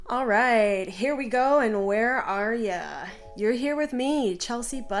All right, here we go, and where are ya? You're here with me,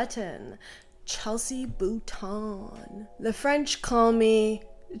 Chelsea Button, Chelsea Bouton. The French call me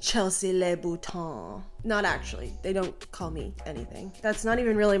Chelsea Le Bouton. Not actually, they don't call me anything. That's not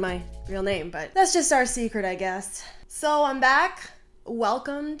even really my real name, but that's just our secret, I guess. So I'm back.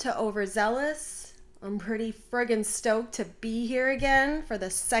 Welcome to Overzealous. I'm pretty friggin' stoked to be here again for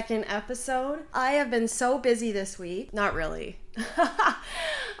the second episode. I have been so busy this week. Not really.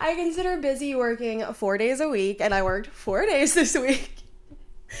 I consider busy working 4 days a week, and I worked 4 days this week.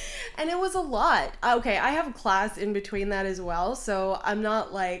 And it was a lot. Okay, I have a class in between that as well, so I'm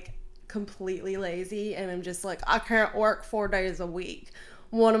not like completely lazy and I'm just like, I can't work 4 days a week.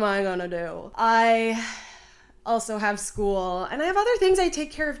 What am I gonna do? I also have school, and I have other things I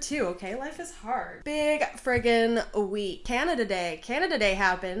take care of too, okay? Life is hard. Big friggin' week. Canada Day. Canada Day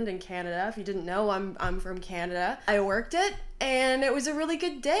happened in Canada. If you didn't know, I'm from Canada. I worked it, and it was a really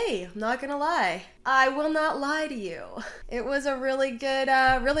good day. I'm not gonna lie. I will not lie to you. It was a really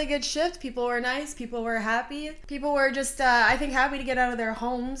good shift. People were nice. People were happy. People were just, I think, happy to get out of their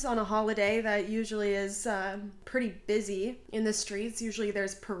homes on a holiday that usually is pretty busy in the streets. Usually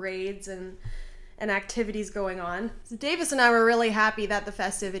there's parades and activities going on. So Davis and I were really happy that the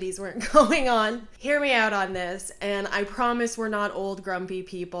festivities weren't going on. Hear me out on this, and I promise we're not old grumpy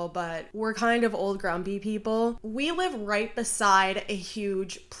people, but we're kind of old grumpy people. We live right beside a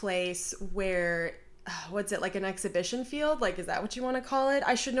huge place where, what's it, like an exhibition field? Like, is that what you want to call it?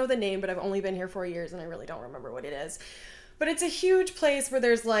 I should know the name, but I've only been here 4 years and I really don't remember what it is. But it's a huge place where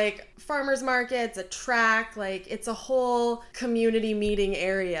there's like farmers markets, a track, like it's a whole community meeting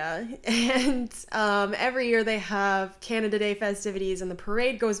area. And every year they have Canada Day festivities, and the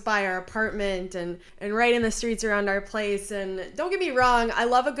parade goes by our apartment and right in the streets around our place. And don't get me wrong, I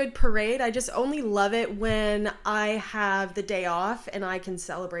love a good parade. I just only love it when I have the day off and I can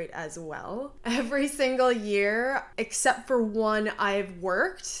celebrate as well. Every single year, except for one, I've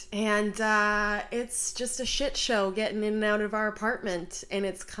worked, and it's just a shit show getting in and out of our apartment, and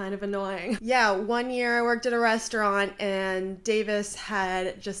it's kind of annoying. Yeah, 1 year I worked at a restaurant, and Davis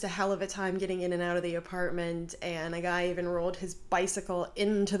had just a hell of a time getting in and out of the apartment, and a guy even rolled his bicycle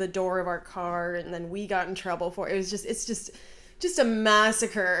into the door of our car, and then we got in trouble for it. It's just a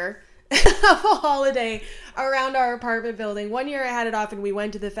massacre of a holiday around our apartment building. 1 year I had it off and we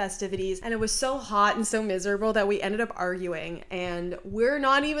went to the festivities, and it was so hot and so miserable that we ended up arguing. And we're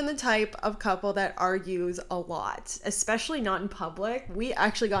not even the type of couple that argues a lot, especially not in public. We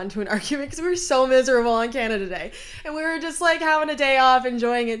actually got into an argument because we were so miserable on Canada Day, and we were just like having a day off,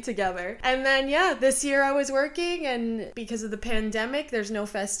 enjoying it together. And then yeah, this year I was working, and because of the pandemic there's no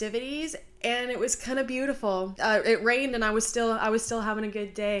festivities, and it was kind of beautiful. It rained, and I was still having a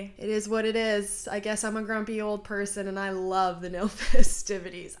good day. It is what it is. I guess I'm a grumpy old person, and I love the no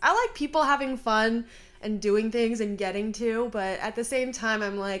festivities. I like people having fun and doing things and getting to, but at the same time,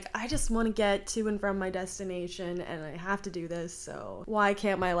 I'm like, I just want to get to and from my destination, and I have to do this. So why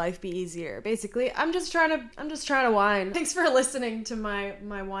can't my life be easier? Basically, I'm just trying to whine. Thanks for listening to my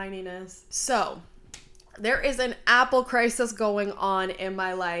whininess. So there is an apple crisis going on in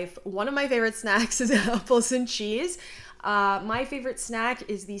my life. One of my favorite snacks is apples and cheese. My favorite snack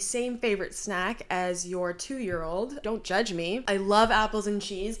is the same favorite snack as your 2-year-old. Don't judge me. I love apples and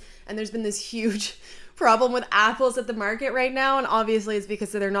cheese, and there's been this huge problem with apples at the market right now, and obviously it's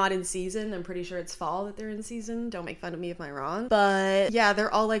because they're not in season. I'm pretty sure it's fall that they're in season. Don't make fun of me if I'm wrong. But yeah,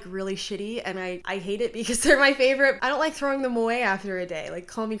 they're all like really shitty, and I hate it because they're my favorite. I don't like throwing them away after a day. Like,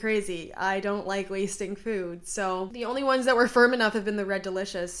 call me crazy. I don't like wasting food. So the only ones that were firm enough have been the Red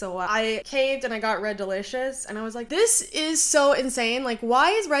Delicious. So I caved and I got Red Delicious, and I was like, this is so insane. Like, why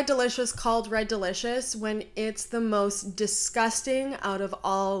is Red Delicious called Red Delicious when it's the most disgusting out of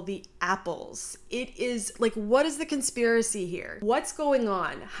all the apples? It is like, what is the conspiracy here? What's going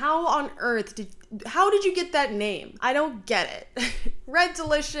on? How on earth how did you get that name? I don't get it. Red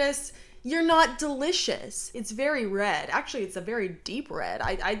Delicious. You're not delicious. It's very red. Actually, it's a very deep red.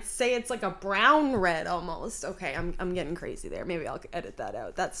 I'd say it's like a brown red almost. Okay, I'm getting crazy there. Maybe I'll edit that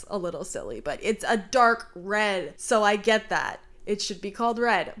out. That's a little silly, but it's a dark red. So I get that. It should be called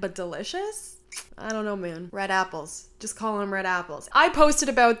red, but delicious? I don't know, man. Red apples. Just call them red apples. I posted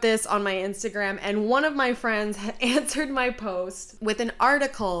about this on my Instagram, and one of my friends answered my post with an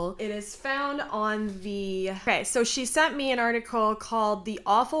article. It is found on okay, so she sent me an article called The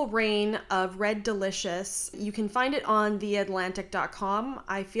Awful Reign of Red Delicious. You can find it on theatlantic.com.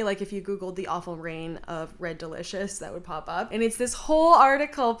 I feel like if you Googled The Awful Reign of Red Delicious, that would pop up. And it's this whole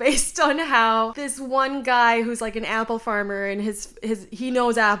article based on how this one guy who's like an apple farmer, and he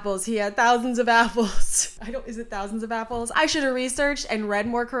knows apples. He had thousands of apples. Is it thousands of apples? I should have researched and read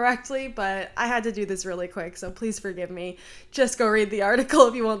more correctly, but I had to do this really quick, so please forgive me. Just go read the article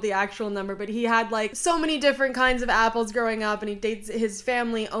if you want the actual number. But he had like so many different kinds of apples growing up, and his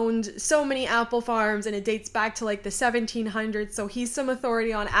family owned so many apple farms, and it dates back to like the 1700s, so he's some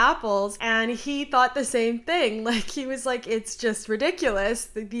authority on apples, and he thought the same thing. Like, he was like, it's just ridiculous.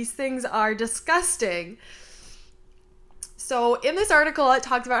 These things are disgusting. So in this article, it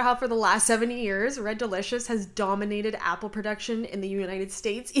talked about how for the last 70 years, Red Delicious has dominated apple production in the United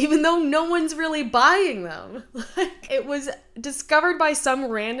States, even though no one's really buying them. It was discovered by some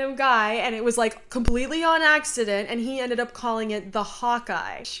random guy, and it was like completely on accident, and he ended up calling it the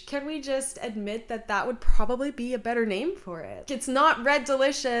Hawkeye. Can we just admit that that would probably be a better name for it? It's not Red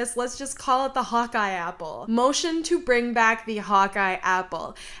Delicious, let's just call it the Hawkeye apple. Motion to bring back the Hawkeye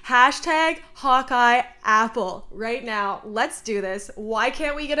apple. Hashtag Hawkeye apple. Right now, let's do this. Why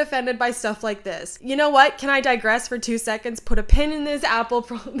can't we get offended by stuff like this? You know what? Can I digress for 2 seconds? Put a pin in this apple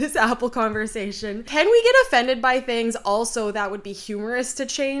conversation. Can we get offended by things also that would be humorous to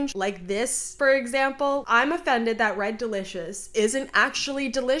change? Like this, for example. I'm offended that Red Delicious isn't actually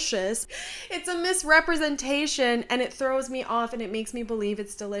delicious. It's a misrepresentation, and it throws me off, and it makes me believe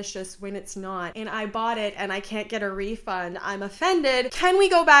it's delicious when it's not. And I bought it and I can't get a refund. I'm offended. Can we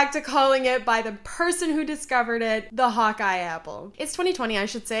go back to calling it by the person who discovered it, the Hawkeye apple? It's 2020, I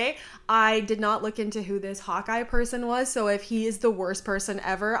should say. I did not look into who this Hawkeye person was, so if he is the worst person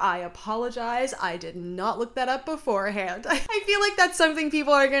ever, I apologize. I did not look that up beforehand. I feel like that's something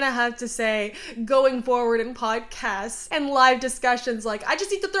people are gonna have to say going forward in podcasts and live discussions. Like, I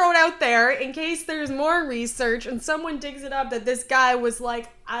just need to throw it out there in case there's more research and someone digs it up that this guy was like,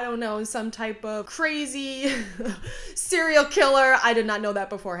 I don't know, some type of crazy serial killer. I did not know that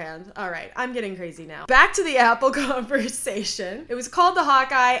beforehand. All right, I'm getting crazy now. Back to the apple conversation. It was called the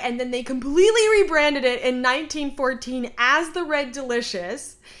Hawkeye, and then they completely rebranded it in 1914 as the Red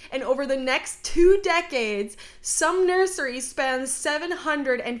Delicious. And over the next 2 decades, some nurseries spend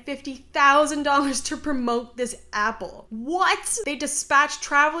 $750,000 to promote this apple. What? They dispatch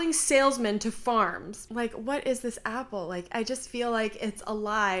traveling salesmen to farms. Like, what is this apple? Like, I just feel like it's a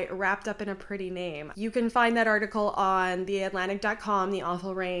lie wrapped up in a pretty name. You can find that article on theatlantic.com, The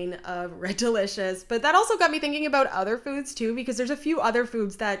Awful Reign of Red Delicious. But that also got me thinking about other foods too, because there's a few other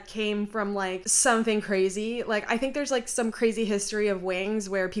foods that came from like something crazy. Like, I think there's like some crazy history of wings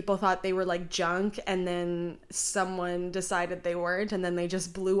where people thought they were like junk, and then someone decided they weren't, and then they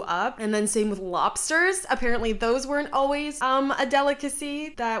just blew up. And then same with lobsters. Apparently those weren't always a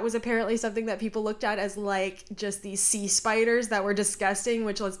delicacy. That was apparently something that people looked at as like just these sea spiders that were disgusting,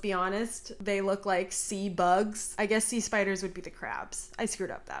 which, let's be honest, they look like sea bugs. I guess sea spiders would be the crabs. I screwed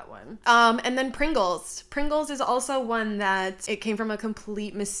up that one. And then Pringles. Pringles is also one that it came from a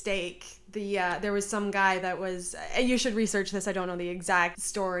complete mistake. There was some guy that was, you should research this, I don't know the exact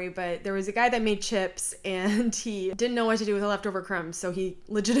story, but there was a guy that made chips and he didn't know what to do with the leftover crumbs, so he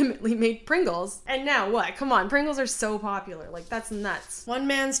legitimately made Pringles. And now what? Come on, Pringles are so popular. Like, that's nuts. One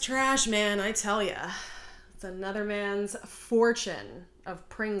man's trash, man, I tell ya. It's another man's fortune of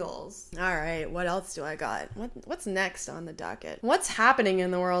Pringles. All right, what else do I got? What's next on the docket? What's happening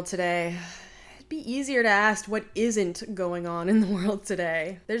in the world today? Be easier to ask what isn't going on in the world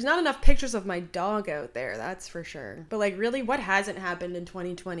today. There's not enough pictures of my dog out there, that's for sure. But like, really, what hasn't happened in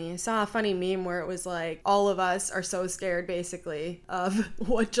 2020? I saw a funny meme where it was like, all of us are so scared basically of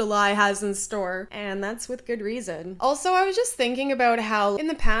what July has in store, and that's with good reason. Also, I was just thinking about how in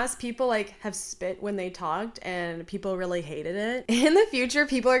the past people like have spit when they talked and people really hated it. In the future,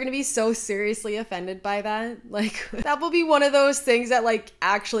 people are gonna be so seriously offended by that. Like, that will be one of those things that like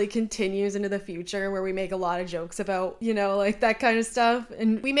actually continues into the future, where we make a lot of jokes about, you know, like that kind of stuff.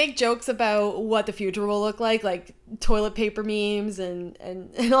 And we make jokes about what the future will look like toilet paper memes and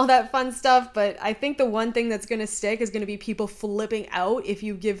all that fun stuff. But I think the one thing that's going to stick is going to be people flipping out if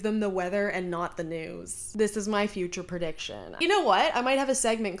you give them the weather and not the news. This is my future prediction. You know what? I might have a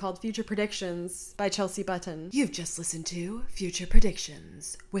segment called Future Predictions by Chelsea Button. You've just listened to Future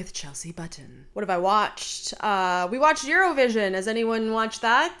Predictions with Chelsea Button. What have I watched? We watched Eurovision. Has anyone watched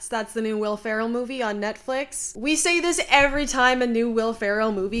that? That's the new Will Ferrell movie on Netflix. We say this every time a new Will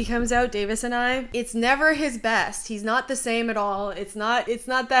Ferrell movie comes out, Davis and I. It's never his best. He's not the same at all. It's not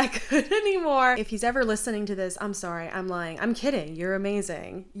that good anymore. If he's ever listening to this, I'm sorry, I'm lying. I'm kidding. You're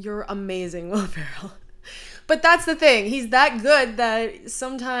amazing. You're amazing, Will Ferrell. But that's the thing. He's that good that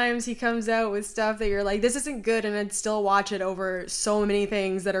sometimes he comes out with stuff that you're like, this isn't good, and I'd still watch it over so many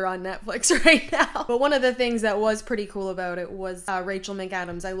things that are on Netflix right now. But one of the things that was pretty cool about it was Rachel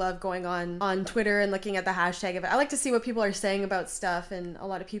McAdams. I love going on Twitter and looking at the hashtag of it. I like to see what people are saying about stuff, and a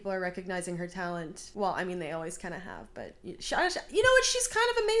lot of people are recognizing her talent. Well, I mean, they always kind of have, but you know what? She's kind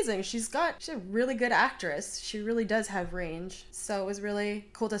of amazing. She's a really good actress. She really does have range. So it was really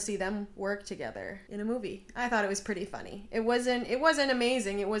cool to see them work together in a movie. I thought it was pretty funny. It wasn't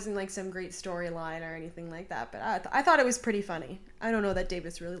amazing. It wasn't like some great storyline or anything like that, but I thought it was pretty funny. I don't know that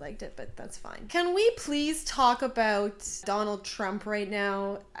Davis really liked it, but that's fine. Can we please talk about Donald Trump right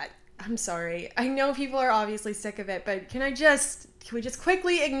now? I'm sorry. I know people are obviously sick of it, but can we just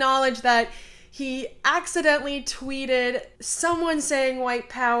quickly acknowledge that he accidentally tweeted someone saying white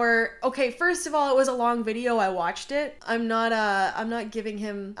power. Okay, first of all, it was a long video. I watched it. I'm not giving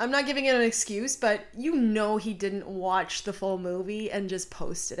him an excuse, but you know he didn't watch the full movie and just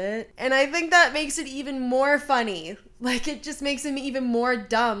posted it. And I think that makes it even more funny. Like, it just makes him even more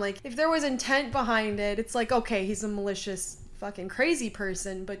dumb. Like, if there was intent behind it, it's like, okay, he's a malicious fucking crazy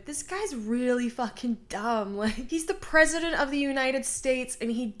person, but this guy's really fucking dumb. Like, he's the president of the United States and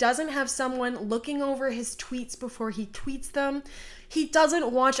he doesn't have someone looking over his tweets before he tweets them. He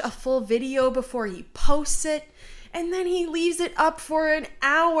doesn't watch a full video before he posts it. And then he leaves it up for an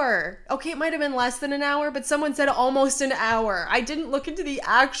hour. Okay, it might have been less than an hour, but someone said almost an hour. I didn't look into the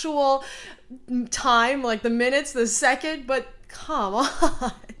actual time, like the minutes, the second, but come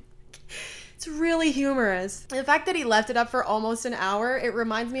on. It's really humorous. The fact that he left it up for almost an hour, it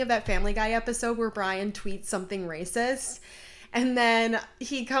reminds me of that Family Guy episode where Brian tweets something racist. And then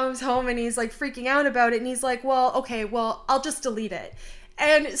he comes home and he's like freaking out about it. And he's like, well, okay, well, I'll just delete it.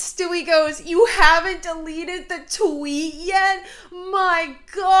 And Stewie goes, you haven't deleted the tweet yet? My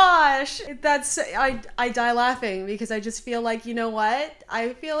gosh. I die laughing because I just feel like, you know what?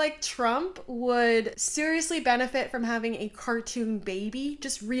 I feel like Trump would seriously benefit from having a cartoon baby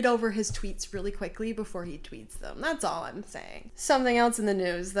just read over his tweets really quickly before he tweets them. That's all I'm saying. Something else in the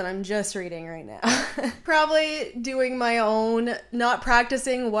news that I'm just reading right now. Probably doing my own, not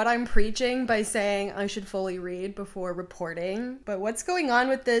practicing what I'm preaching by saying I should fully read before reporting. But what's going on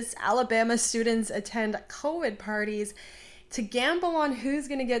with this? Alabama students attend COVID parties to gamble on who's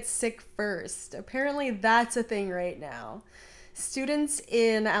going to get sick first. Apparently that's a thing right now. Students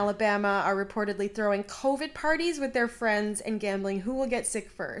in Alabama are reportedly throwing COVID parties with their friends and gambling who will get sick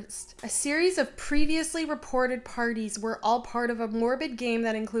first. A series of previously reported parties were all part of a morbid game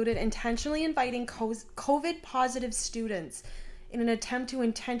that included intentionally inviting COVID positive students in an attempt to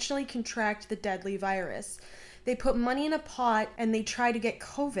intentionally contract the deadly virus. They put money in a pot and they try to get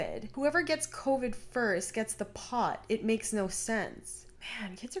COVID. Whoever gets COVID first gets the pot. It makes no sense.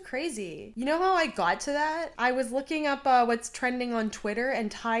 Man, kids are crazy. You know how I got to that? I was looking up what's trending on Twitter, and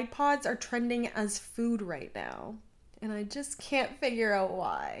Tide Pods are trending as food right now. And I just can't figure out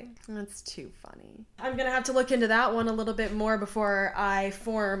why. That's too funny. I'm gonna have to look into that one a little bit more before I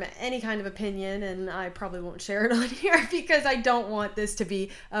form any kind of opinion, and I probably won't share it on here because I don't want this to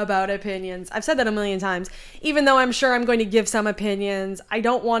be about opinions. I've said that a million times. Even though I'm sure I'm going to give some opinions, I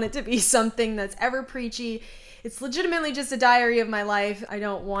don't want it to be something that's ever preachy. It's legitimately just a diary of my life. I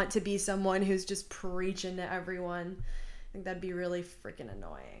don't want to be someone who's just preaching to everyone. I think that'd be really freaking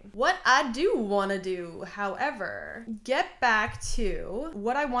annoying. What I do want to do, however, get back to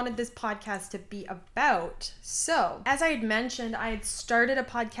what I wanted this podcast to be about. So, as I had mentioned, I had started a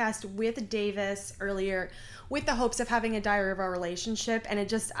podcast with Davis earlier with the hopes of having a diary of our relationship, and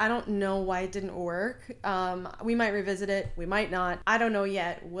I don't know why it didn't work. We might revisit it, we might not. I don't know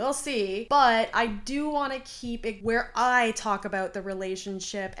yet, we'll see. But I do want to keep it where I talk about the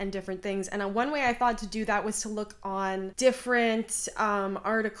relationship and different things. And one way I thought to do that was to look on different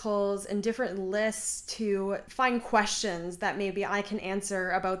articles and different lists to find questions that maybe I can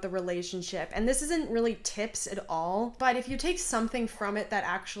answer about the relationship. And this isn't really tips at all, but if you take something from it that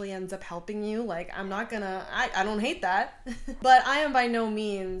actually ends up helping you, like I don't hate that, but I am by no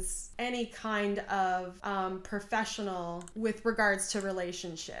means any kind of professional with regards to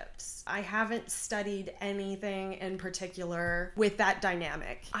relationships. I haven't studied anything in particular with that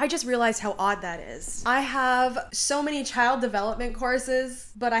dynamic. I just realized how odd that is. I have so many child development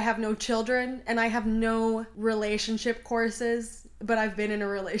courses, but I have no children, and I have no relationship courses. but I've been in a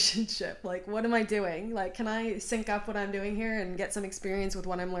relationship. Like, what am I doing? Like, can I sync up what I'm doing here and get some experience with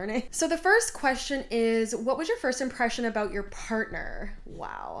what I'm learning? So the first question is, what was your first impression about your partner?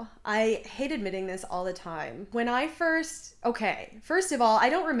 Wow. I hate admitting this all the time. First of all, I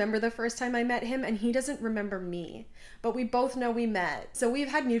don't remember the first time I met him, and he doesn't remember me, but we both know we met. So we've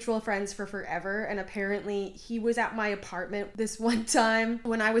had mutual friends for forever, and apparently he was at my apartment this one time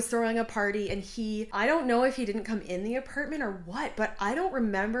when I was throwing a party, and I don't know if he didn't come in the apartment or what, but I don't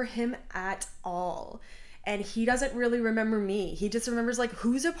remember him at all. And he doesn't really remember me. He just remembers, like,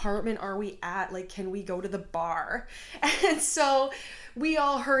 whose apartment are we at? Like, can we go to the bar? And so we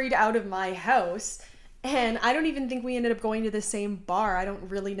all hurried out of my house. And I don't even think we ended up going to the same bar. I don't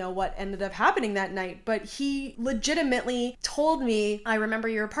really know what ended up happening that night, but he legitimately told me, I remember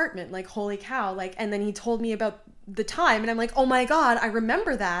your apartment, like, holy cow. Like, and then he told me about the time, and I'm like, oh my God, I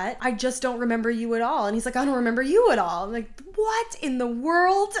remember that. I just don't remember you at all. And he's like, I don't remember you at all. I'm like, what in the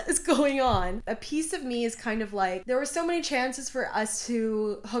world is going on? A piece of me is kind of like, there were so many chances for us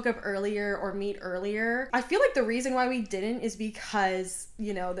to hook up earlier or meet earlier. I feel like the reason why we didn't is because,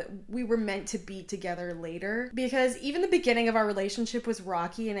 you know, that we were meant to be together later. Because even the beginning of our relationship was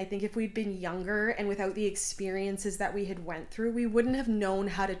rocky, and I think if we'd been younger and without the experiences that we had went through, we wouldn't have known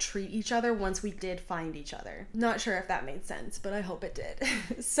how to treat each other once we did find each other. Not sure if that made sense, but I hope it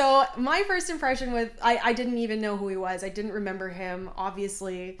did. So my first impression with, I didn't even know who he was. I didn't remember him,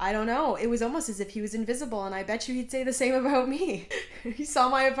 obviously. I don't know. It was almost as if he was invisible, and I bet you he'd say the same about me. He saw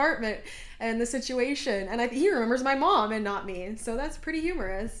my apartment and the situation, and he remembers my mom and not me, so that's pretty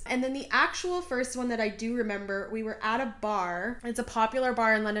humorous. And then the actual first one that I do remember, we were at a bar. It's a popular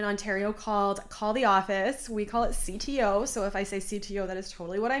bar in London, Ontario called Call the Office. We call it CTO, so if I say CTO, that is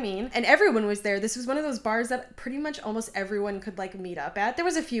totally what I mean. And everyone was there. This was one of those bars that pretty much almost everyone could, like, meet up at. There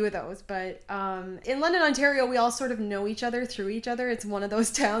was a few of those, but in London, Ontario, we all sort of know each other through each other. It's one of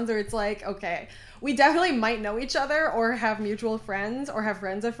those towns where it's like, okay, we definitely might know each other or have mutual friends or have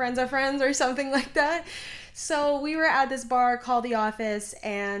friends of friends of friends or something like that. So we were at this bar called The Office,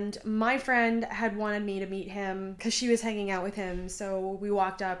 and my friend had wanted me to meet him because she was hanging out with him. So we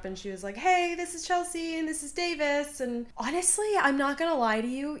walked up and she was like, hey, this is Chelsea and this is Davis. And honestly, I'm not gonna lie to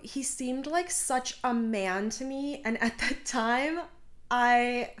you, he seemed like such a man to me. And at that time,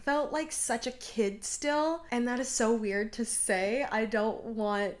 I felt like such a kid still, and that is so weird to say. I don't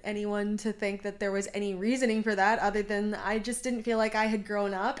want anyone to think that there was any reasoning for that other than I just didn't feel like I had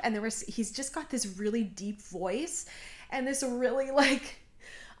grown up, and he's just got this really deep voice and this really, like,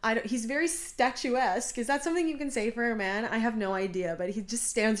 he's very statuesque. Is that something you can say for a man? I have no idea, but he just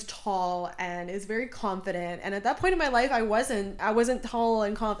stands tall and is very confident. And at that point in my life, I wasn't tall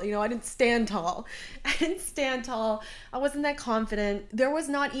and confident. You know, I didn't stand tall. I wasn't that confident. There was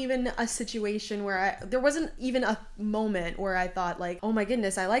not even a situation there wasn't even a moment where I thought, like, oh my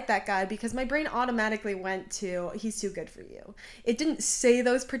goodness, I like that guy, because my brain automatically went to, he's too good for you. It didn't say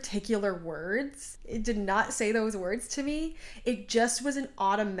those particular words. It did not say those words to me. It just was an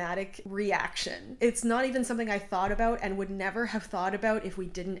automatic reaction. It's not even something I thought about and would never have thought about if we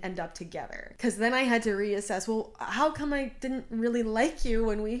didn't end up together. Because then I had to reassess, well, how come I didn't really like you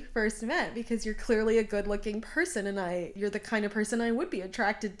when we first met? Because you're clearly a good-looking person, and you're the kind of person I would be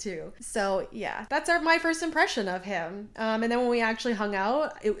attracted to. So yeah, that's my first impression of him. And then when we actually hung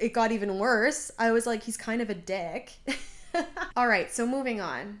out, it got even worse. I was like, he's kind of a dick. All right, so moving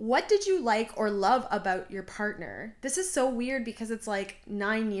on. What did you like or love about your partner? This is so weird because it's like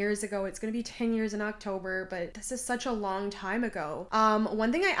 9 years ago. It's going to be 10 years in October, but this is such a long time ago.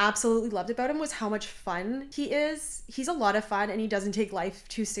 One thing I absolutely loved about him was how much fun he is. He's a lot of fun, and he doesn't take life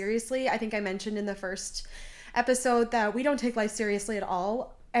too seriously. I think I mentioned in the first episode that we don't take life seriously at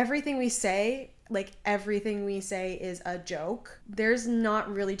all. Everything we say is a joke. There's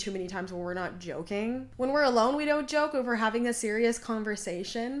not really too many times when we're not joking. When we're alone, we don't joke. If we're having a serious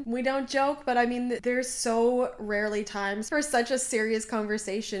conversation, we don't joke. But I mean, there's so rarely times for such a serious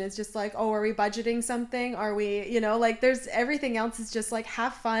conversation. It's just like, oh, are we budgeting something? Are we, there's everything else is just like,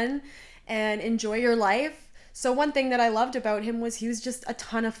 have fun and enjoy your life. So one thing that I loved about him was he was just a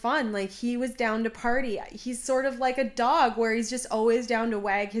ton of fun. Like, he was down to party. He's sort of like a dog where he's just always down to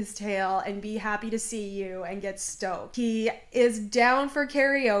wag his tail and be happy to see you and get stoked. He is down for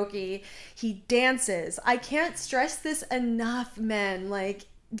karaoke. He dances. I can't stress this enough, men. Like,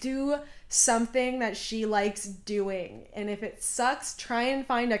 do something that she likes doing. And if it sucks, try and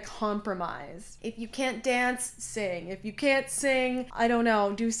find a compromise. If you can't dance, sing. If you can't sing, I don't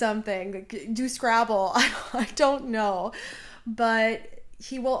know, do something. Do Scrabble. I don't know. But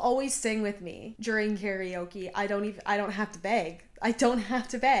he will always sing with me during karaoke. I don't have to beg. I don't have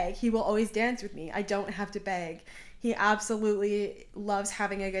to beg. He will always dance with me. I don't have to beg. He absolutely loves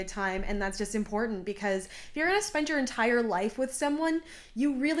having a good time, and that's just important because if you're going to spend your entire life with someone,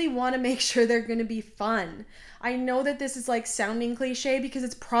 you really want to make sure they're going to be fun. I know that this is like sounding cliche because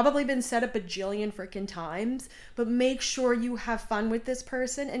it's probably been said a bajillion freaking times, but make sure you have fun with this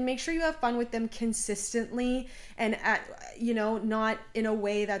person and make sure you have fun with them consistently and not in a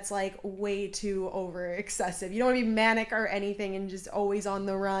way that's like way too over excessive. You don't want to be manic or anything and just always on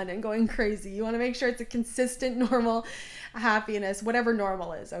the run and going crazy. You want to make sure it's a consistent, normal happiness, whatever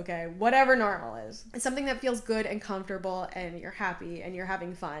normal is, okay? Whatever normal is. It's something that feels good and comfortable and you're happy and you're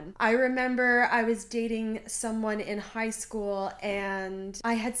having fun. I remember I was dating someone in high school and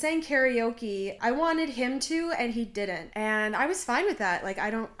I had sang karaoke. I wanted him to and he didn't. And I was fine with that. Like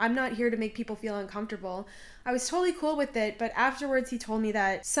I'm not here to make people feel uncomfortable. I was totally cool with it, but afterwards he told me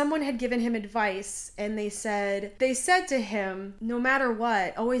that someone had given him advice and they said to him, no matter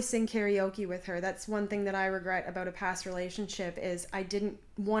what, always sing karaoke with her. That's one thing that I regret about a past relationship is I didn't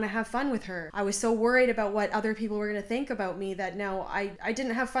want to have fun with her. I was so worried about what other people were going to think about me that now I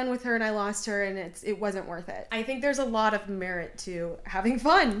didn't have fun with her and I lost her and it wasn't worth it. I think there's a lot of merit to having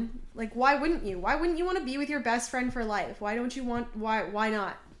fun. Like, why wouldn't you? Why wouldn't you want to be with your best friend for life? Why don't you want, why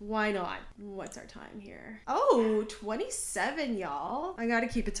not? Why not? What's our time here? Oh, 27, y'all. I gotta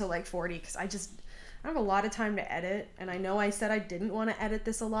keep it to like 40 because I have a lot of time to edit. And I know I said I didn't want to edit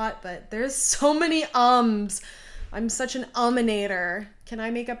this a lot, but there's so many ums. I'm such an uminator. Can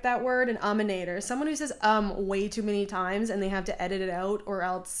I make up that word? An uminator. Someone who says way too many times and they have to edit it out or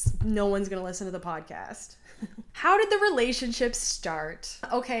else no one's gonna listen to the podcast. How did the relationship start?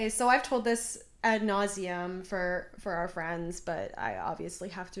 Okay, so I've told this ad nauseum for our friends, but I obviously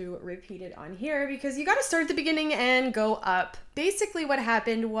have to repeat it on here because you got to start at the beginning and go up. Basically what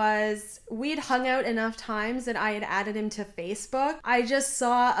happened was we'd hung out enough times that I had added him to Facebook. I just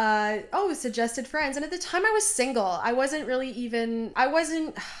saw suggested friends, and at the time I was single.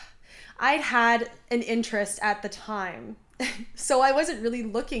 I'd had an interest at the time. So I wasn't really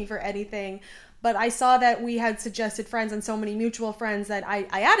looking for anything. But I saw that we had suggested friends and so many mutual friends that I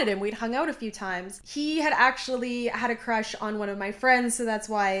added him. We'd hung out a few times. He had actually had a crush on one of my friends, so that's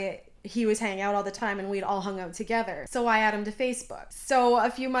why he was hanging out all the time and we'd all hung out together. So I added him to Facebook. So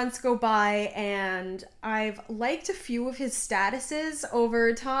a few months go by and I've liked a few of his statuses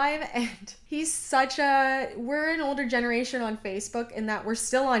over time, and we're an older generation on Facebook in that we're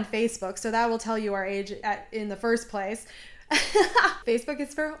still on Facebook, so that will tell you our age in the first place. Facebook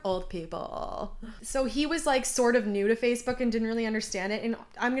is for old people. So he was like sort of new to Facebook and didn't really understand it. And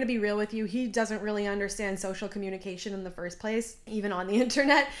I'm going to be real with you. He doesn't really understand social communication in the first place, even on the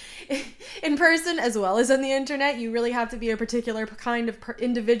internet. In person as well as on the internet, you really have to be a particular kind of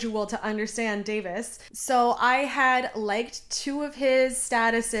individual to understand Davis. So I had liked 2 of his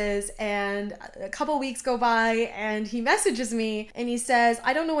statuses and a couple weeks go by and he messages me and he says,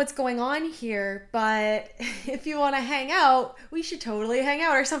 I don't know what's going on here, but if you want to hang out, we should totally hang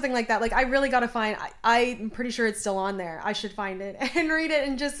out or something like that. Like, I really gotta find, I'm pretty sure it's still on there. I should find it and read it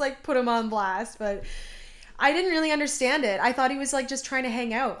and just like put him on blast. But I didn't really understand it. I thought he was like just trying to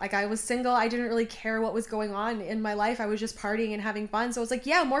hang out. Like, I was single. I didn't really care what was going on in my life. I was just partying and having fun. So I was like,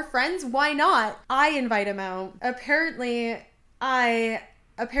 yeah, more friends. Why not? I invite him out. Apparently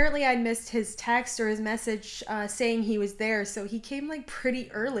I'd missed his text or his message saying he was there, so he came like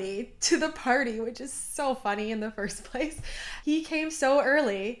pretty early to the party, which is so funny in the first place. He came so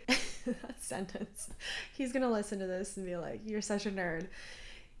early. That sentence. He's gonna listen to this and be like, you're such a nerd.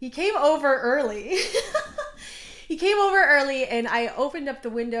 He came over early. He came over early and I opened up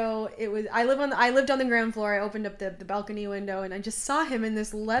the window. I lived on the ground floor. I opened up the balcony window and I just saw him in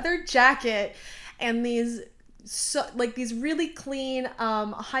this leather jacket and these really clean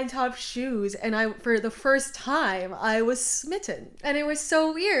high top shoes, and for the first time I was smitten, and it was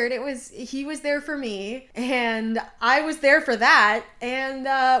so weird. He was there for me and I was there for that,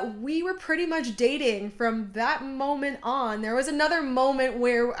 and we were pretty much dating from that moment on. There was another moment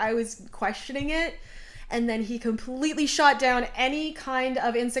where I was questioning it, and then he completely shot down any kind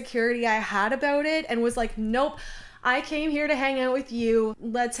of insecurity I had about it and was like, nope, I came here to hang out with you.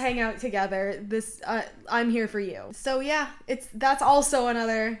 Let's hang out together. I'm here for you. So yeah, that's also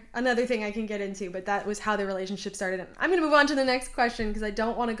another thing I can get into, but that was how the relationship started. I'm going to move on to the next question because I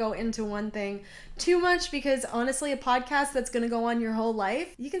don't want to go into one thing too much, because honestly, a podcast that's going to go on your whole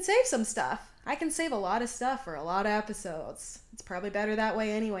life, you can save some stuff. I can save a lot of stuff for a lot of episodes. It's probably better that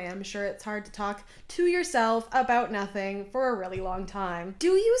way anyway. I'm sure it's hard to talk to yourself about nothing for a really long time.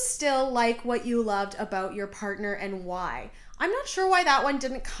 Do you still like what you loved about your partner and why? I'm not sure why that one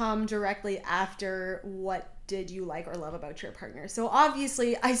didn't come directly after what did you like or love about your partner? So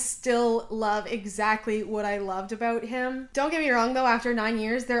obviously I still love exactly what I loved about him. Don't get me wrong though, after 9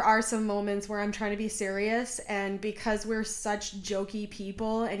 years, there are some moments where I'm trying to be serious, and because we're such jokey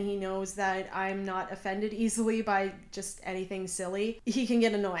people and he knows that I'm not offended easily by just anything silly, he can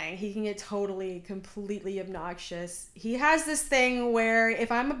get annoying. He can get totally, completely obnoxious. He has this thing where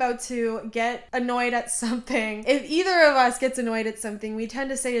if I'm about to get annoyed at something, if either of us gets annoyed at something, we tend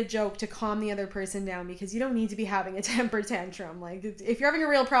to say a joke to calm the other person down, because you don't need to be having a temper tantrum. Like, if you're having a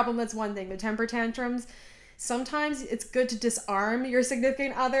real problem, that's one thing, but temper tantrums, sometimes it's good to disarm your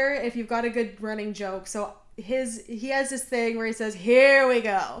significant other if you've got a good running joke. So he has this thing where he says, here we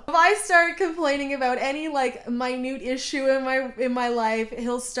go. If I start complaining about any like minute issue in my life,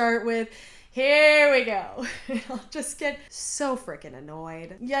 he'll start with, here we go. I'll just get so freaking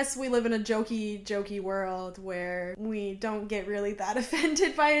annoyed. Yes, we live in a jokey world where we don't get really that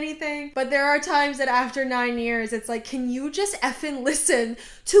offended by anything. But there are times that after 9 years, it's like, can you just effing listen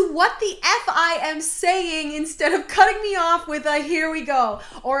to what the F I am saying instead of cutting me off with a here we go,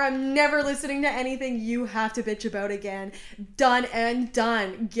 or I'm never listening to anything you have to bitch about again. Done and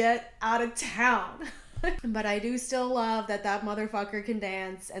done. Get out of town. But I do still love that motherfucker can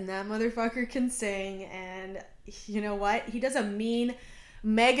dance and that motherfucker can sing, and you know what? He does a mean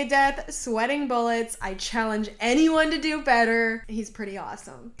Megadeth sweating bullets. I challenge anyone to do better. He's pretty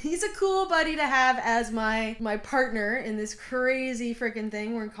awesome. He's a cool buddy to have as my partner in this crazy freaking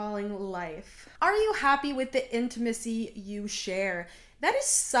thing we're calling life. Are you happy with the intimacy you share? That is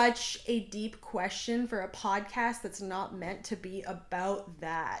such a deep question for a podcast that's not meant to be about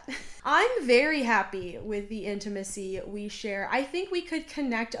that. I'm very happy with the intimacy we share. I think we could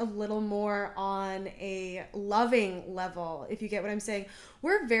connect a little more on a loving level, if you get what I'm saying.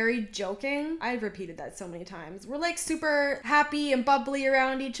 We're very joking. I've repeated that so many times. We're like super happy and bubbly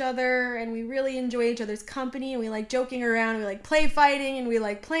around each other, and we really enjoy each other's company, and we like joking around, and we like play fighting, and we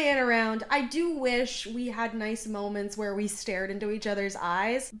like playing around. I do wish we had nice moments where we stared into each other's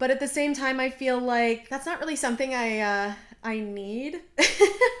eyes, but at the same time, I feel like that's not really something I need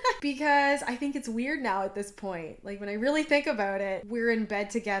because I think it's weird now at this point. Like, when I really think about it, we're in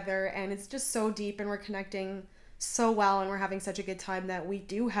bed together and it's just so deep and we're connecting so well and we're having such a good time that we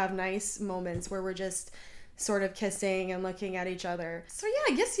do have nice moments where we're just sort of kissing and looking at each other. So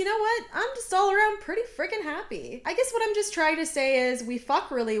yeah, I guess, you know what? I'm just all around pretty freaking happy. I guess what I'm just trying to say is we fuck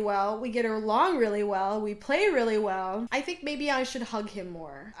really well, we get along really well, we play really well. I think maybe I should hug him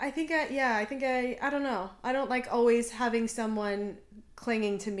more. I don't know. I don't like always having someone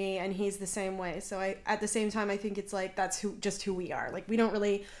clinging to me and he's the same way. So at the same time, I think it's like that's who we are. Like, we don't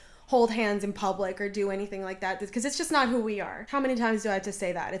really hold hands in public or do anything like that because it's just not who we are. How many times do I have to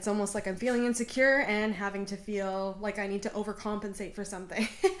say that? It's almost like I'm feeling insecure and having to feel like I need to overcompensate for something.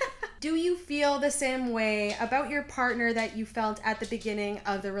 Do you feel the same way about your partner that you felt at the beginning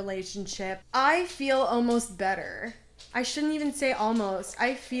of the relationship? I feel almost better. I shouldn't even say almost.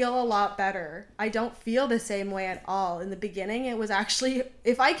 I feel a lot better. I don't feel the same way at all. In the beginning, it was actually,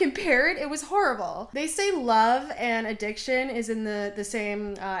 if I compare it, it was horrible. They say love and addiction is in the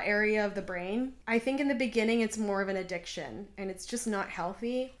same area of the brain. I think in the beginning, it's more of an addiction and it's just not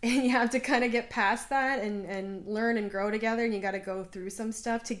healthy. And you have to kind of get past that and learn and grow together. And you got to go through some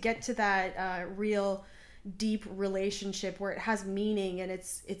stuff to get to that real deep relationship where it has meaning and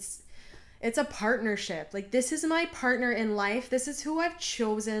it's a partnership. Like, this is my partner in life. This is who I've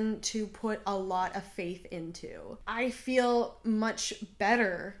chosen to put a lot of faith into. I feel much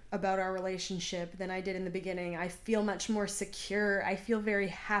better about our relationship than I did in the beginning. I feel much more secure. I feel very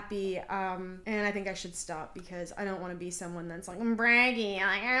happy. And I think I should stop because I don't want to be someone that's like, I'm braggy.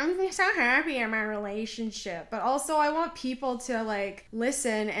 Like, I'm so happy in my relationship. But also I want people to like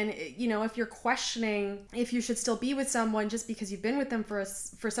listen. And, you know, if you're questioning if you should still be with someone just because you've been with them for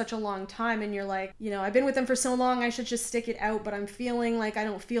such a long time and you're like, you know, I've been with them for so long, I should just stick it out, but I'm feeling like I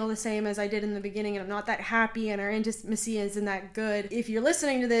don't feel the same as I did in the beginning and I'm not that happy and our intimacy isn't that good. If you're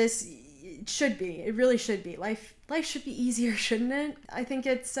listening to this, it really should be. Life should be easier, shouldn't it? I think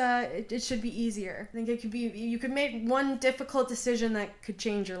it should be easier. I think you could make one difficult decision that could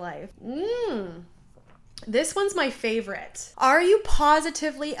change your life. This one's my favorite. Are you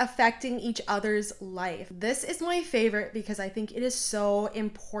positively affecting each other's life? This is my favorite because I think it is so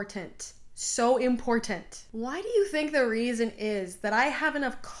important. So important. Why do you think the reason is that I have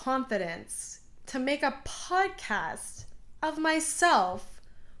enough confidence to make a podcast of myself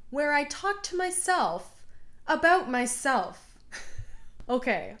where I talk to myself about myself?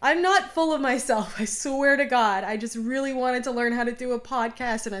 Okay, I'm not full of myself, I swear to God. I just really wanted to learn how to do a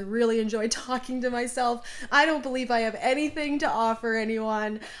podcast and I really enjoy talking to myself. I don't believe I have anything to offer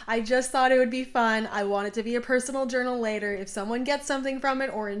anyone. I just thought it would be fun. I want it to be a personal journal later. If someone gets something from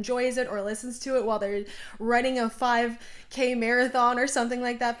it or enjoys it or listens to it while they're running a 5K marathon or something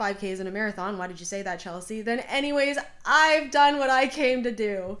like that. 5K isn't a marathon. Why did you say that, Chelsea? Then anyways, I've done what I came to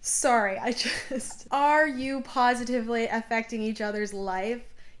do. Sorry, Are you positively affecting each other's life?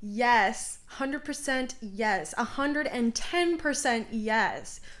 Yes. 100% yes. 110%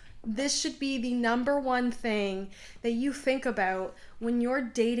 yes. This should be the number one thing that you think about when you're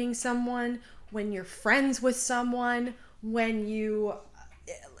dating someone, when you're friends with someone, when you...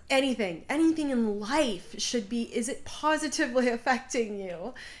 anything in life should be, is it positively affecting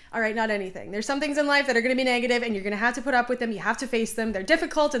you? All right, not anything. There's some things in life that are going to be negative and you're going to have to put up with them. You have to face them. They're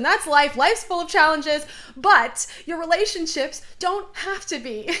difficult and that's life. Life's full of challenges, but your relationships don't have to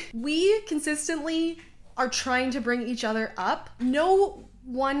be. We consistently are trying to bring each other up. No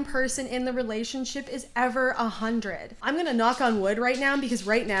one person in the relationship is ever 100. I'm going to knock on wood right now because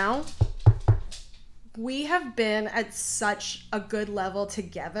right now, we have been at such a good level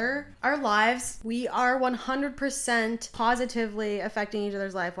together. Our lives, we are 100% positively affecting each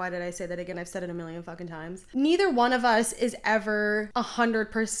other's life. Why did I say that again? I've said it a million fucking times. Neither one of us is ever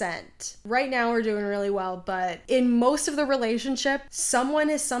 100%. Right now we're doing really well, but in most of the relationship, someone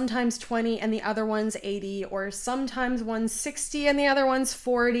is sometimes 20 and the other one's 80, or sometimes one's 60 and the other one's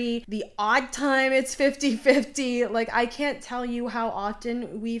 40. The odd time it's 50-50. Like, I can't tell you how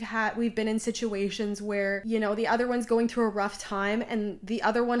often we've been in situations where, you know, the other one's going through a rough time and the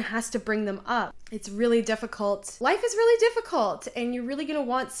other one has to bring them up. It's really difficult. Life is really difficult, and you're really gonna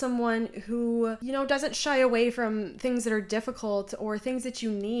want someone who, you know, doesn't shy away from things that are difficult or things that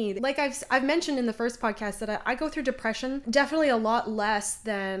you need. Like I've mentioned in the first podcast that I go through depression definitely a lot less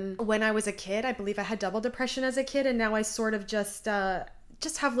than when I was a kid. I believe I had double depression as a kid, and now I sort of just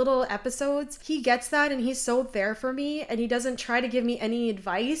have little episodes. He gets that and he's so there for me, and he doesn't try to give me any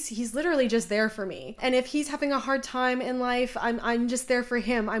advice. He's literally just there for me. And if he's having a hard time in life, I'm just there for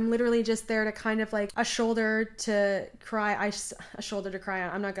him. I'm literally just there to kind of like a shoulder to cry. A shoulder to cry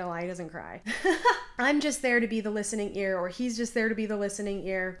on. I'm not gonna lie, he doesn't cry. I'm just there to be the listening ear, or he's just there to be the listening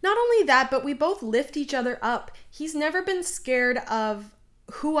ear. Not only that, but we both lift each other up. He's never been scared of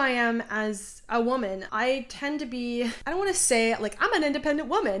who I am as a woman. I tend to be, I don't want to say like I'm an independent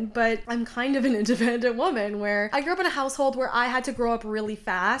woman, but I'm kind of an independent woman where I grew up in a household where I had to grow up really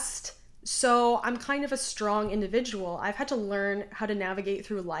fast. So I'm kind of a strong individual. I've had to learn how to navigate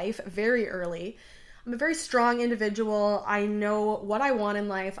through life very early. I'm a very strong individual. I know what I want in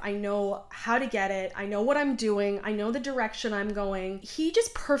life. I know how to get it. I know what I'm doing. I know the direction I'm going. He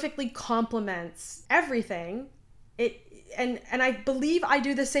just perfectly complements everything. And I believe I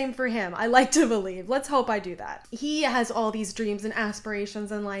do the same for him. I like to believe. Let's hope I do that. He has all these dreams and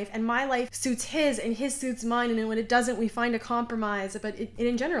aspirations in life, and my life suits his and his suits mine, and when it doesn't, we find a compromise, but it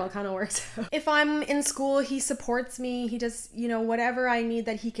in general kind of works out. If I'm in school, he supports me. He does, you know, whatever I need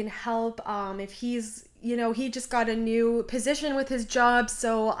that he can help. If he's, you know, he just got a new position with his job,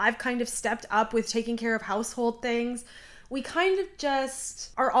 so I've kind of stepped up with taking care of household things. We kind of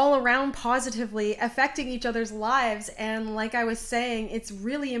just are all around positively affecting each other's lives. And like I was saying, it's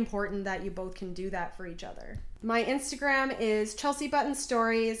really important that you both can do that for each other. My Instagram is Chelsea Button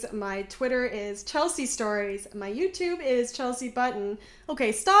Stories. My Twitter is Chelsea Stories. My YouTube is Chelsea Button.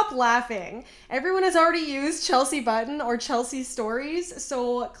 Okay, stop laughing. Everyone has already used Chelsea Button or Chelsea Stories,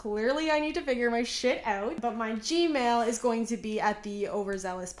 so clearly I need to figure my shit out. But my Gmail is going to be at the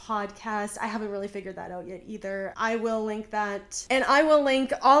Overzealous Podcast. I haven't really figured that out yet either. I will link that. And I will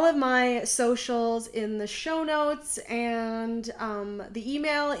link all of my socials in the show notes and the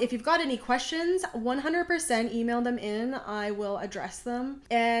email. If you've got any questions, 100% email them in. I will address them.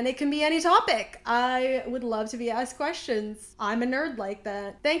 And it can be any topic. I would love to be asked questions. I'm a nerd like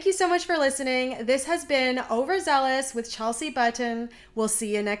that. Thank you so much for listening. This has been Overzealous with Chelsea Button. We'll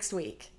see you next week.